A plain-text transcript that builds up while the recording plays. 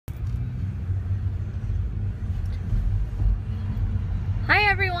Hi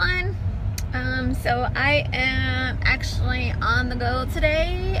everyone. So I am actually on the go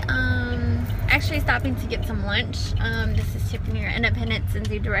today. Actually stopping to get some lunch. This is Tiffany, your independent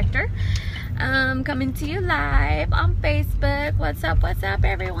Scentsy director. Coming to you live on Facebook. What's up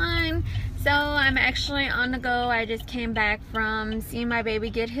everyone? So I'm actually on the go. I just came back from seeing my baby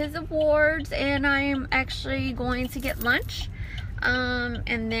get his awards, and I'm actually going to get lunch.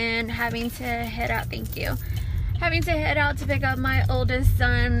 And then having to head out, having to head out to pick up my oldest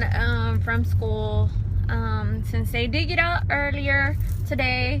son from school, since they did get out earlier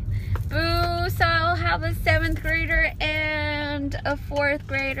today. Boo! So I'll have a 7th grader and a 4th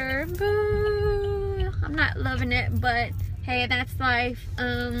grader. Boo! I'm not loving it, but hey, that's life.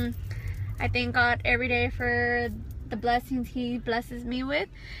 I thank God every day for the blessings He blesses me with.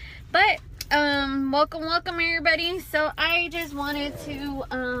 But welcome everybody. So I just wanted to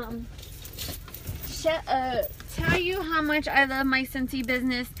tell you how much I love my Scentsy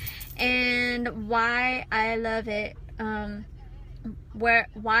business and why I love it,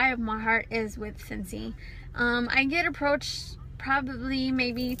 why my heart is with Scentsy. I get approached probably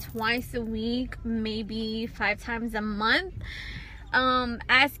maybe twice a week, maybe 5 times a month,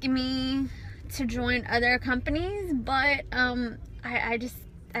 asking me to join other companies, but I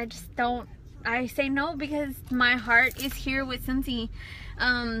just don't. I say no because my heart is here with Scentsy.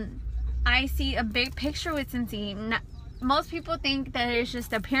 I see a big picture with Scentsy. Most people think that it's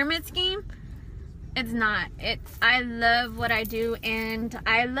just a pyramid scheme. It's not. I love what I do, and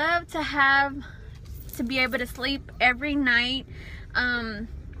I love to be able to sleep every night,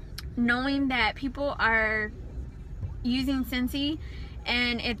 knowing that people are using Scentsy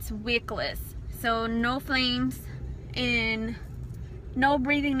and it's wickless. So no flames and no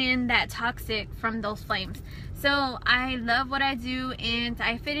breathing in that toxic from those flames. So I love what I do, and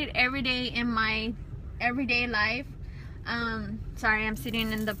I fit it every day in my everyday life. Sorry, I'm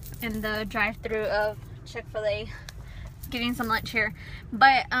sitting in the drive-thru of Chick-fil-A getting some lunch here.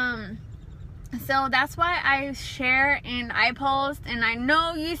 But so that's why I share and I post, and I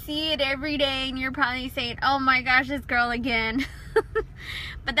know you see it every day and you're probably saying, oh my gosh, this girl again.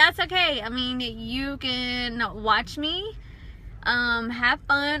 But that's okay. I mean, you can watch me have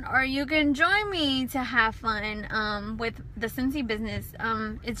fun, or you can join me to have fun with the Scentsy business.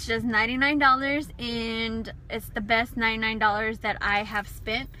 It's just $99, and it's the best $99 that I have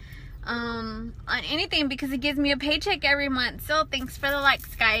spent on anything, because it gives me a paycheck every month. So thanks for the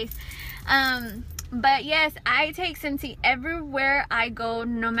likes, guys. But yes, I take Scentsy everywhere I go,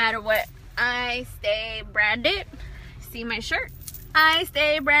 no matter what. I stay branded. See my shirt? I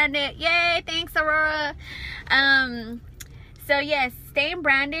stay branded. Yay, thanks Aurora. So yes, staying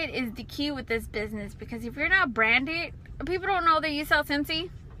branded is the key with this business, because if you're not branded, people don't know that you sell Scentsy.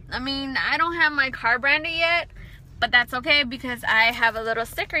 I mean, I don't have my car branded yet, but that's okay, because I have a little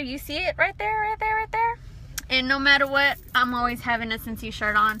sticker. You see it right there. And no matter what, I'm always having a Scentsy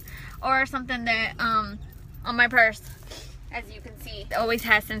shirt on, or something that on my purse. As you can see, it always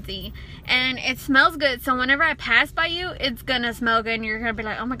has Scentsy, and it smells good. So whenever I pass by you, it's gonna smell good, and you're gonna be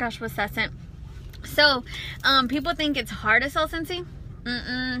like, oh my gosh, what's that scent? So people think it's hard to sell Scentsy.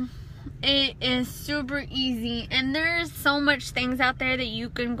 It is super easy, and there's so much things out there that you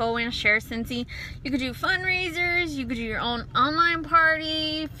can go and share Scentsy. You could do fundraisers, you could do your own online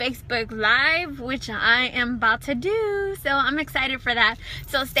party, Facebook Live, which I am about to do, so I'm excited for that.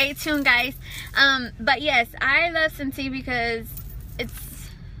 So stay tuned, guys. But yes, I love Scentsy because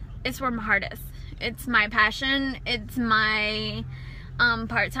it's where my heart is. It's my passion. It's my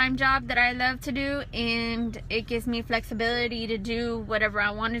part-time job that I love to do, and it gives me flexibility to do whatever I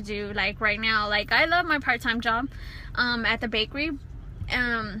want to do. Like right now, like I love my part-time job at the bakery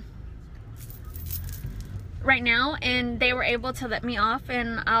right now, and they were able to let me off,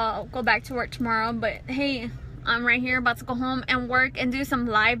 and I'll go back to work tomorrow. But hey, I'm right here about to go home and work and do some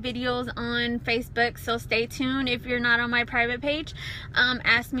live videos on Facebook, so stay tuned. If you're not on my private page,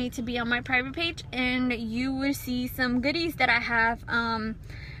 ask me to be on my private page, and you will see some goodies that I have from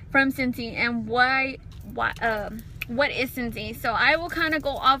Scentsy and what is Scentsy. So I will kind of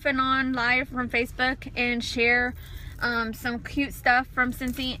go off and on live from Facebook and share some cute stuff from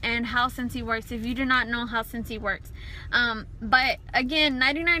Scentsy and how Scentsy works, if you do not know how Scentsy works. But again,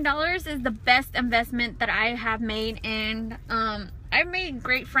 $99 is the best investment that I have made, and I've made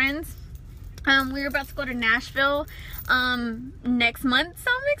great friends. We're about to go to Nashville next month,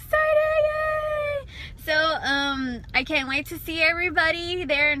 so I'm excited. Yay! So I can't wait to see everybody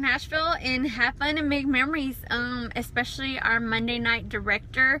there in Nashville and have fun and make memories, especially our Monday night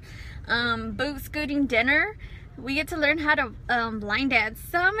director boot scooting dinner. We get to learn how to line dance,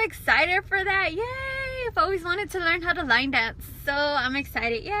 so I'm excited for that. Yay! I've always wanted to learn how to line dance, so I'm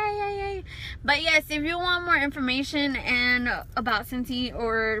excited. Yay. But yes, if you want more information and about Scentsy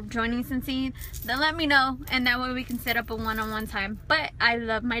or joining Scentsy, then let me know, and that way we can set up a one-on-one time. But I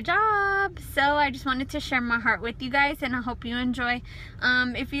love my job, so I just wanted to share my heart with you guys, and I hope you enjoy.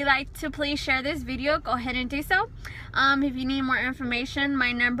 If you'd like to please share this video, go ahead and do so. If you need more information,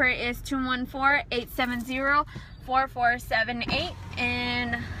 my number is 214-870-4478,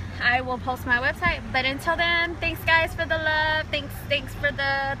 and I will post my website. But until then, thanks guys for the love. Thanks for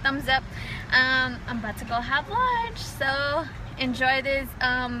the thumbs up. I'm about to go have lunch, so enjoy this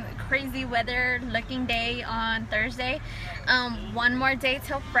crazy weather looking day on Thursday. One more day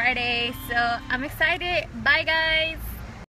till Friday, so I'm excited. Bye guys.